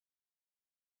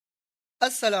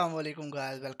अस्सलाम वालेकुम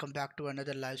guys, welcome back to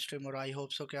another live stream. और आई होप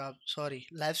सो कि आप, सॉरी,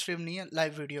 लाइव स्ट्रीम नहीं है,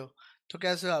 लाइव वीडियो। तो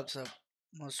कैसे हो आप सब?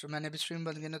 मोस्ट मैंने भी स्ट्रीम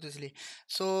बंद की ना, तो इसलिए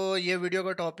ये वीडियो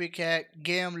का टॉपिक है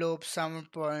गेम लूप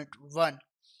 7.1।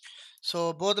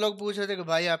 बहुत लोग पूछ रहे थे कि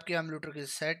भाई आपके एमुलेटर की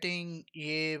सेटिंग,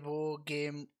 ये वो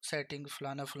गेम सेटिंग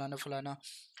फलाना फलाना फलाना,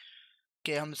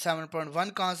 कि हम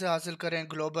 7.1 कहाँ से हासिल करें,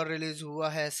 ग्लोबल रिलीज हुआ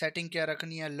है, सेटिंग क्या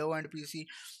रखनी है, low and PC.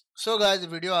 Guys,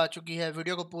 video आ चुकी है,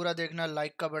 वीडियो को पूरा देखना,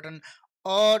 लाइक का बटन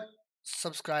और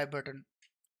सब्सक्राइब बटन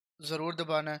ज़रूर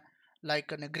दबाना है। लाइक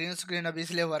करने, ग्रीन स्क्रीन अभी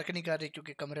इसलिए वर्क नहीं कर रही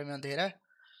क्योंकि कमरे में अंधेरा है।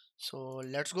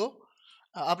 Let's go.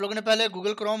 आप लोगों ने पहले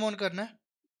गूगल क्रोम ऑन करना है,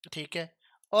 ठीक है,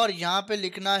 और यहाँ पे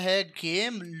लिखना है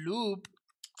game loop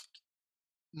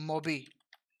mobi,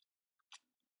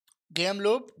 game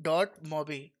loop dot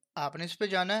mobi. आपने इस पे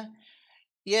जाना है।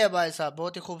 ये है भाई साहब,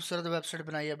 बहुत ही खूबसूरत वेबसाइट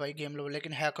बनाई है भाई गेम लूप,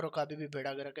 लेकिन हैकरों का भी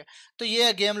बेड़ा गर्क है। तो ये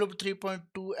है गेम लूप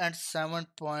 3.2 एंड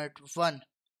 7.1।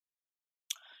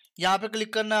 यहाँ पे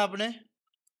क्लिक करना है आपने,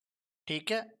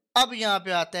 ठीक है। अब यहाँ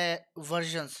पे आता है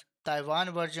versions, Taiwan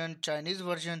version, Chinese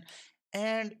version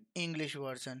and English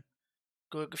version.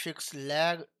 Quick fix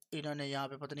lag, इन्होंने यहाँ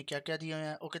पे पता नहीं क्या क्या दिया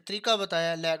है। ओके, तरीका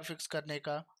बताया लैग फिक्स करने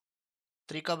का,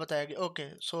 तरीका बताया गया। ओके,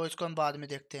 इसको हम बाद में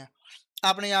देखते हैं।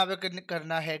 आपने यहाँ पे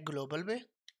करना है ग्लोबल पे,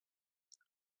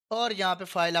 और यहाँ पे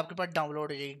फाइल आपके पास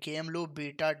डाउनलोड हो जाएगी, game loop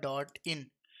beta dot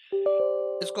in.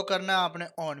 इसको करना है आपने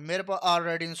ऑन। मेरे पास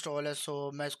ऑलरेडी इंस्टॉल है,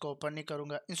 मैं इसको ओपन नहीं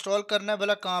करूँगा। इंस्टॉल करना है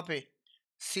भला कहाँ पे?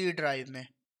 सी ड्राइव में।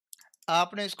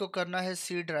 आपने इसको करना है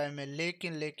सी ड्राइव में,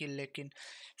 लेकिन लेकिन लेकिन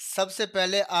सबसे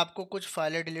पहले आपको कुछ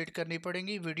फाइलें डिलीट करनी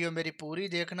पड़ेंगी। वीडियो मेरी पूरी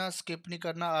देखना, स्किप नहीं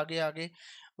करना आगे आगे,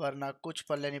 वरना कुछ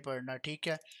पल्ले नहीं पड़ना, ठीक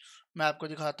है। मैं आपको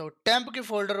दिखाता हूँ। टेम्प के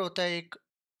फोल्डर होता है एक,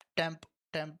 temp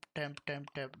temp temp temp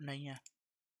temp नहीं है।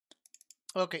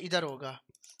 ओके, इधर होगा।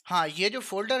 हाँ, ये जो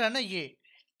फोल्डर है ना, ये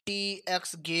T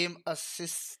X game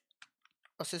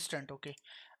assistant. Okay,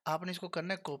 आपने इसको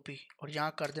करना है कॉपी और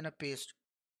यहाँ कर देना पेस्ट।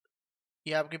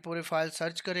 ये आपकी पूरी फाइल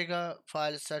सर्च करेगा।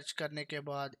 फाइल सर्च करने के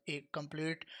बाद एक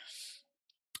कंप्लीट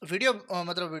वीडियो,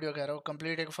 मतलब वीडियो कह रहा हूँ,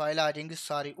 कंप्लीट एक फाइल आ जाएंगी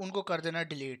सारी, उनको कर देना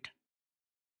डिलीट।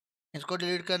 इसको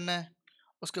डिलीट करना है।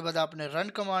 उसके बाद आपने रन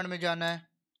कमांड में जाना है।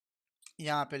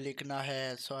 यहाँ पे लिखना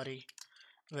है, sorry,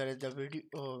 where is the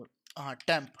video, हाँ,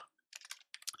 टेम्प।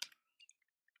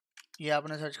 ये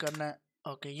आपने सर्च करना है।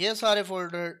 ओके, ये सारे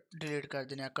फोल्डर डिलीट कर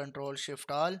देने हैं, control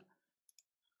shift all.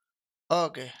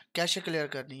 Okay, cache clear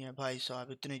करनी है भाई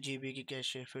साहब, इतनी जीबी की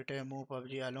कैशे फिट है मुंह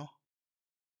पबजी आलो।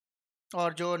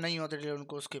 और जो नहीं होते डिलीट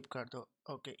उनको स्किप कर दो।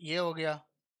 ओके, ये हो गया।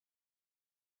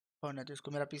 होने तो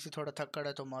इसको, मेरा पीसी थोड़ा थक्कड़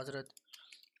है तो माजरत।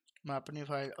 मैं अपनी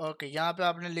फाइल, ओके, यहाँ पे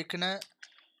आपने लिखना है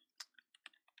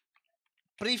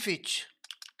प्रीफिच,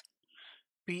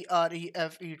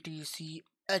 PREFETCH।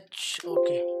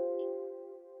 ओके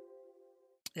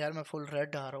यार, मैं फुल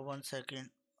रेड आ रहा हूँ, 1 सेकेंड।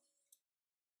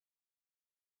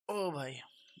 ओ भाई,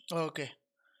 ओके।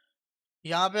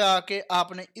 यहाँ पे आके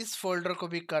आपने इस फोल्डर को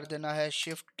भी कर देना है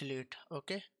shift delete.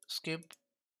 Okay, skip.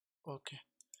 Okay,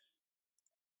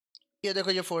 ये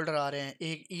देखो, ये फोल्डर आ रहे हैं,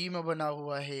 एक ई में बना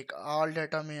हुआ है, एक ऑल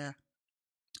डाटा में है,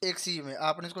 एक सी में।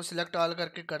 आपने इसको सिलेक्ट ऑल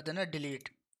करके कर देना डिलीट,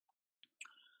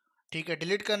 ठीक है।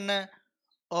 डिलीट करना है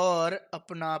और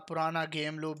अपना पुराना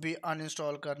गेम लूप भी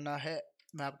अनइंस्टॉल करना है।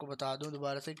 मैं आपको बता दूं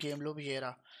दोबारा से, गेम लूप ये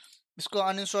रहा, इसको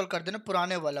अनइंस्टॉल कर देना,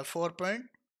 पुराने वाला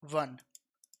 4.1।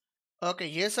 ओके,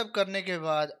 ये सब करने के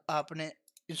बाद आपने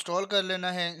इंस्टॉल कर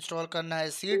लेना है। इंस्टॉल करना है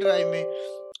सी ड्राइव में।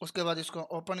 उसके बाद इसको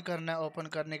ओपन करना है। ओपन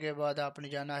करने के बाद आपने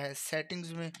जाना है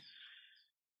सेटिंग्स में।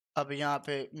 अब यहाँ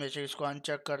पे मेरे से इसको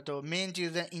अनचेक कर दो। मेन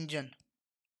चीज़ है इंजन,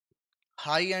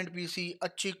 हाई एंड पीसी,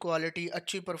 अच्छी क्वालिटी,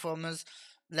 अच्छी परफॉर्मेंस,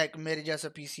 लाइक मेरे जैसा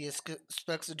पीसी है,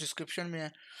 स्पेक्स डिस्क्रिप्शन में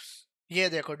है। ये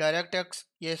देखो, डायरेक्ट एक्स,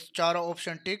 ये चारों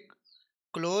ऑप्शन टिक,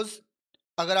 क्लोज।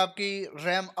 अगर आपकी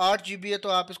रैम 8 GB है तो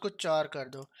आप इसको 4 कर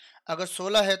दो, अगर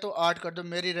 16 है तो 8 कर दो।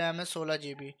 मेरी रैम है 16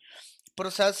 GB।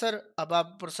 प्रोसेसर, अब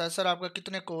आप प्रोसेसर आपका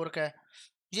कितने कोर का है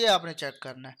ये आपने चेक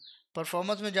करना है।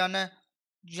 परफॉर्मेंस में जाना है,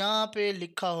 यहाँ पे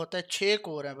लिखा होता है 6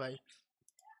 कोर है भाई,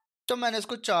 तो मैंने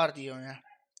इसको 4 दिए हुए हैं।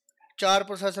 4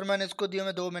 प्रोसेसर मैंने इसको दिए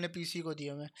हुए, 2 मैंने पीसी को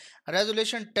दिए हुए।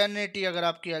 रेजोल्यूशन 1080, अगर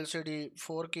आपकी एलसीडी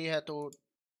 4K है तो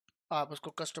आप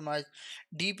उसको कस्टमाइज।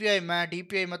 डीपीआई, मैं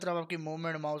डीपीआई मतलब आपकी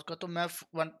मूवमेंट माउस का, तो मैं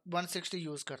 160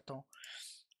 यूज़ करता हूँ।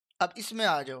 अब इसमें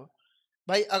आ जाओ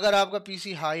भाई, अगर आपका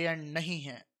पीसी हाई एंड नहीं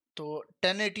है तो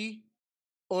 1080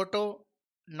 ऑटो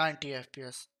 90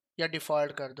 FPS या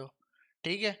डिफ़ॉल्ट कर दो,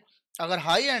 ठीक है। अगर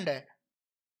हाई एंड है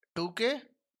 2K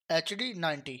HD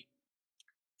 90,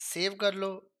 सेव कर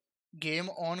लो, गेम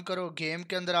ऑन करो। गेम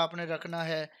के अंदर आपने रखना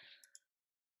है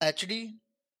HD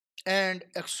एंड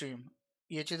एक्सट्रीम,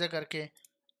 ये चीज़ें करके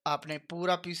आपने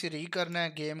पूरा पीसी री करना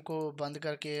है, गेम को बंद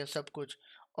करके सब कुछ,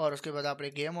 और उसके बाद आपने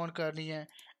गेम ऑन करनी है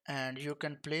एंड यू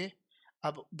कैन प्ले।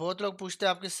 अब बहुत लोग पूछते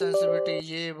हैं आपकी सेंसिटिविटी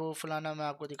ये वो फलाना, मैं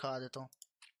आपको दिखा देता हूँ,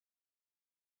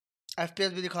 FPS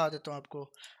भी दिखा देता हूँ आपको।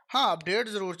 हाँ, अपडेट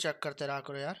ज़रूर चेक करते रहा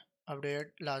करो यार,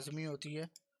 अपडेट लाजमी होती है।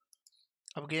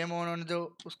 अब गेम ऑन होने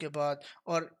दो उसके बाद।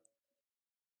 और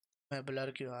मैं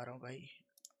ब्लर क्यों आ रहा हूँ भाई,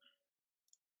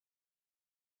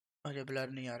 अरे ब्लर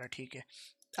नहीं आ रहा, ठीक है।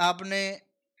 आपने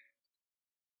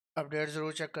अपडेट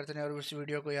ज़रूर चेक करते हैं और इस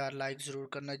वीडियो को यार लाइक ज़रूर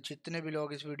करना। जितने भी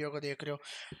लोग इस वीडियो को देख रहे हो,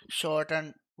 short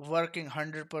and working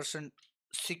 100%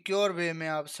 secure way में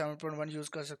आप 7.1 यूज़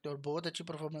कर सकते हो और बहुत अच्छी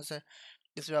परफॉर्मेंस है,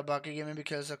 इसमें आप बाकी गेमें भी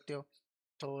खेल सकते हो।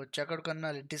 तो चेकआउट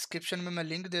करना, डिस्क्रिप्शन में मैं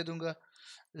लिंक दे दूंगा,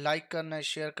 लाइक करना है,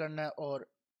 शेयर करना है, और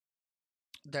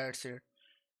that's it.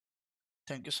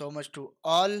 Thank you so much to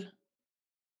all.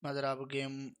 मगर आप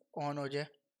गेम ऑन हो जाए,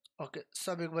 ओके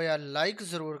सब एक बार यार लाइक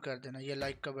ज़रूर कर देना। ये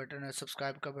लाइक का बटन है,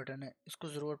 सब्सक्राइब का बटन है, इसको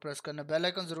ज़रूर प्रेस करना, बेल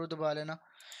आइकन ज़रूर दबा लेना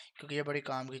क्योंकि ये बड़ी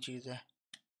काम की चीज़ है।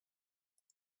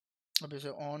 अब इसे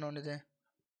ऑन होने दें।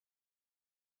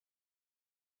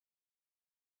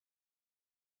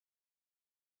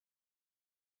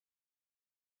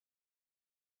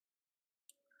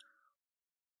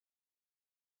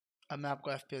 अब मैं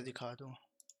आपको FPS दिखा दूँ।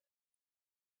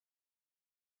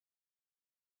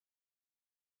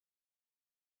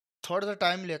 थोड़ा सा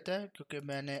टाइम लेता है क्योंकि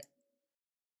मैंने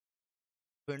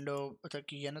विंडो तक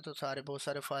की है ना, तो बहुत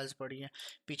सारे फाइल्स पड़ी हैं।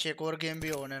 पीछे एक और गेम भी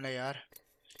होना है ना यार,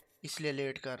 इसलिए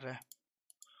लेट कर रहा है।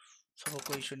 सब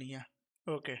कोई इशू नहीं है।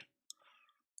 ओके,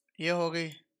 ये हो गई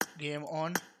गेम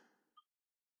ऑन।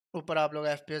 ऊपर आप लोग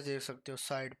FPS देख सकते हो,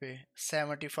 साइड पे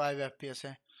 75 FPS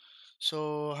है। सो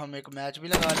हम एक मैच भी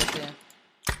लगा लेते हैं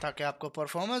ताकि आपको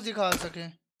परफॉर्मेंस दिखा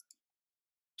सकें।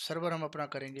 सर्वर हम अपना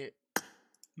करेंगे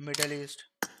मिडल ईस्ट।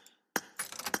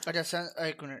 अच्छा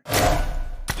एक minute,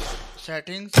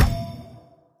 settings,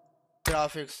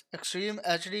 graphics, extreme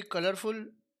HD colourful,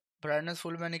 brightness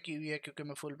full मैंने की हुई है क्योंकि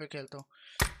मैं फुल पे खेलता हूँ।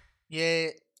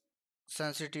 ये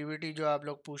सेंसिटिविटी जो आप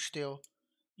लोग पूछते हो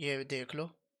ये देख लो,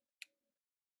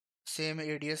 सेम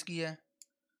ADS की है,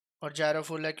 और जायरो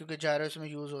फुल है क्योंकि जायरो इसमें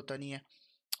यूज़ होता नहीं है।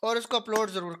 और इसको अपलोड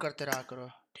ज़रूर करते रहा करो,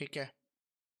 ठीक है।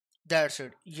 दैट्स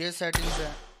इट, ये सेटिंग्स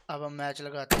है। अब हम मैच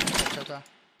लगाते हैं। अच्छा था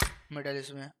मिडल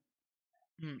इसमें,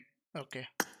 ओके।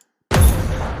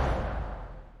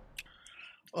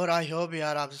 और आई होप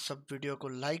यार आप सब वीडियो को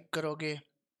लाइक करोगे।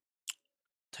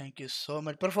 Thank you so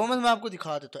much. Performance मैं आपको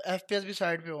दिखा देता हूँ। FPS भी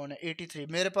साइड पे ऑन है 83,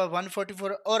 मेरे पास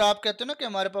 144। और आप कहते हो ना कि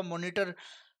हमारे पास मॉनिटर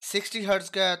 60 हर्ट्ज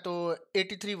का है तो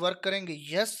 83 वर्क करेंगे।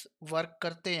 यस, वर्क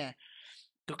करते हैं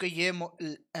क्योंकि ये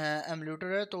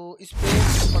एमुलेटर है तो इस पे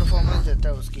परफॉर्मेंस देता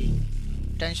है उसकी।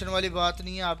 टेंशन वाली बात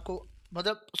नहीं है आपको,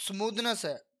 मतलब स्मूथनेस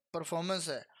है, परफॉर्मेंस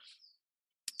है,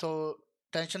 तो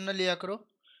टेंशन ना लिया करो।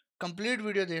 कंप्लीट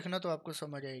वीडियो देखना तो आपको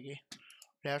समझ आएगी।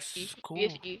 That's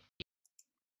cool.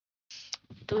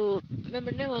 तो मैं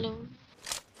बनने वाला हूँ,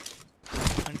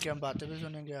 इनकी हम बातें भी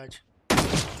सुनेंगे आज।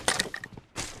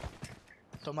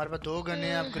 तो हमारे पास 2 गन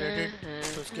है अपग्रेडेड,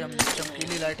 तो उसकी हम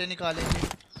चमकीली लाइटें निकालेंगे।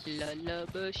 लाला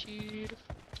बशीर।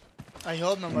 आई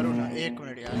होप मैं मरूँ ना। 1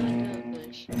 मिनट यार,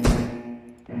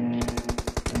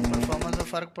 परफॉर्मेंस में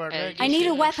फर्क पड़ रहा है। I need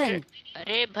a weapon.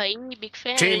 अरे भाई big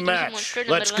fan. Team match.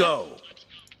 Let's go.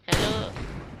 Hello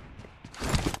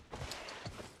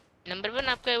number 1,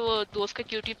 आपका वो दोस्त का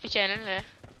यूट्यूब पे चैनल है,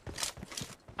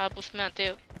 आप उसमें आते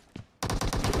हो।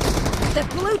 The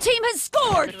blue team has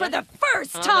scored for the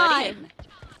first time.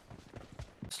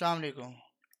 अस्सलाम वालेकुम।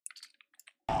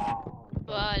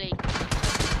 वालेकुम।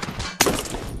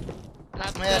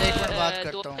 मैं यार 1 मिनट बात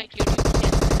करता हूँ।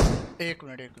 1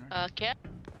 मिनट। क्या?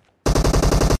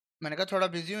 मैंने कहा थोड़ा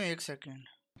बिजी हूँ, 1 second.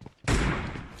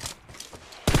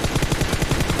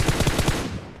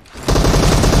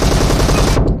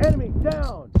 Enemy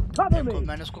down. Cover me.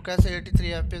 मैंने उसको कैसे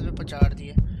 83 FPS पे पचाड़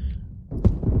दिए।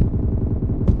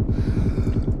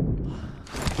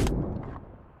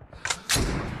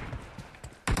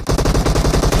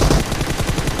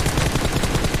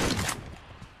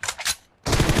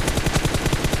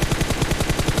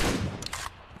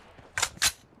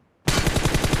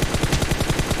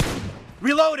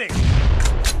 Reloading.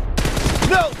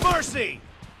 No mercy.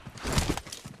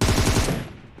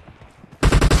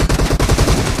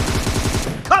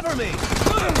 Cover me.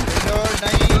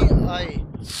 नहीं आई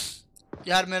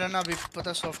यार, मेरा ना अभी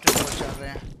पता सॉफ्टवेयर बहुत चल रहे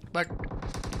हैं, बट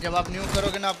जब आप न्यू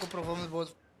करोगे ना आपको परफॉर्मेंस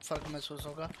बहुत फ़र्क महसूस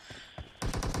होगा।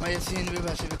 मैं ये सीन भी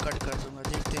वैसे भी कट कर दूंगा,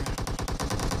 देखते हैं।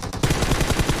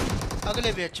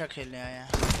 अगले भी अच्छा खेलने आए हैं।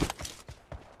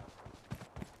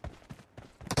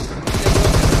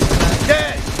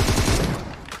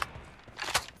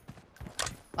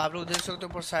 आप लोग देख सकते हो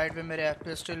ऊपर साइड पे मेरे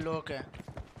एफपीएस स्टिल लो है।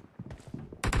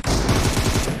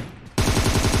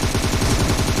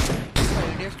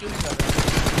 आईडीएस क्यों नहीं कर रहा?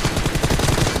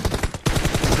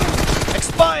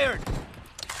 Expired!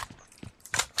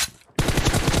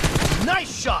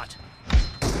 Nice shot!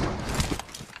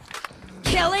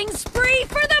 Killing spree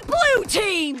for the blue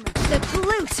team! The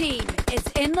blue team is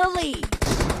in the lead.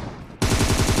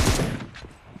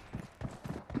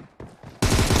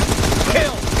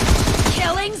 Kill!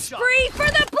 Killing spree for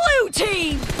the blue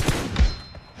team!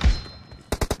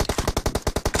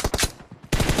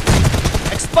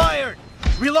 Expired!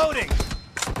 Reloading!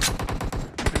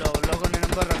 लोगों ने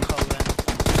नंबर रखा हुआ है।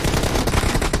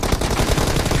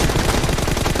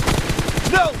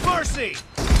 No mercy!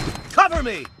 Cover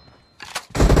me!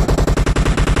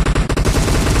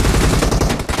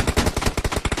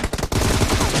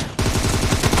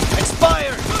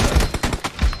 Expired!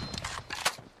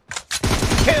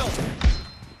 Kill!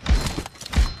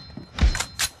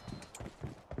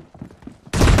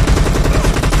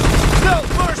 No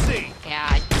mercy!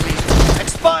 यार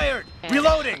Expired!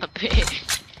 Reloading! अबे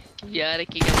यार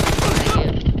की क्या मार रही है?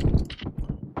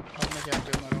 अब मैं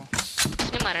जाके मरूं।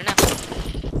 इसने मारा ना।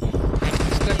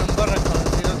 इसका नंबर रखा हुआ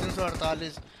है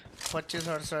 0348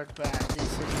 2568 35।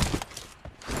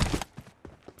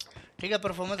 ठीक है,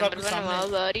 परफॉर्मेंस नंबर आपके वन सामने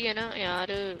आवाज आ रही है ना यार।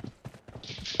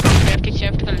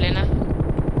 शिफ्ट कर लेना।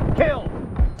 Kill!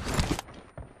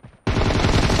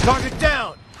 Target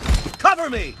down! Cover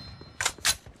me!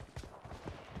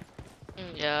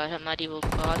 यार हमारी वो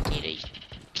बात नहीं रही।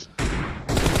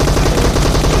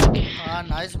 हाँ,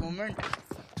 नाइस मूवमेंट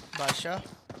बादशाह,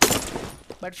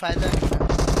 बट फायदा नहीं है।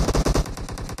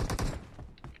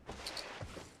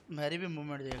 मेरी भी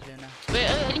मूवमेंट देख लेना। वे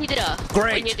इधर आ। और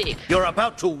ये Great! देख You're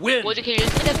about to win! वो जो खेल रहे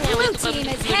थे The ना, वो blue तो team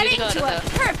is पबजी heading दिखा to रहा a था।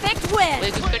 perfect वो win.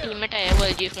 एक उसका टीममेट आया वो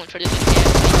एलजी फोन छोड़ देता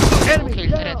है। वो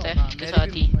खेलता रहता है हाँ, उसके मेरी साथ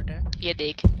भी ही। मूवमेंट है। ये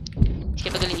देख इसके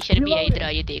बगल ईशर भी है, इधर आ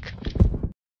ये देख।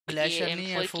 ग्लेशियर ये नहीं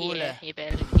है, M4 की फूल है। ये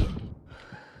पैर की है।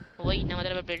 वही ना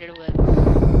मतलब अपडेटेड हुआ है।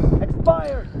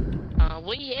 Expired! हाँ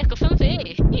वही है कसम से।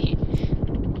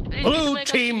 Blue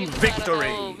team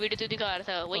victory! वीडियो तो दिखा रहा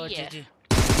था ओ वही जी है। जी।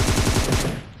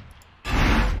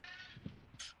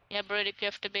 यार ब्रो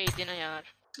रिक्वेस्ट भेज देना यार।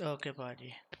 ओके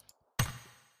भाजी।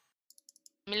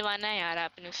 मिलवाना है यार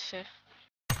आपने उससे।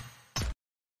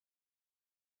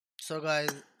 सो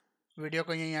गाइस, वीडियो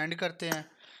को यहीं एंड करते हैं।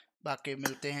 बाकी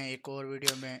मिलते हैं एक और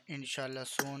वीडियो में इंशाल्लाह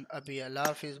सून। अभी अल्लाह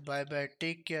हाफिज़, बाय बाय,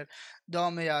 टेक केयर, दुआ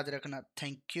में याद रखना।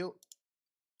 Thank you.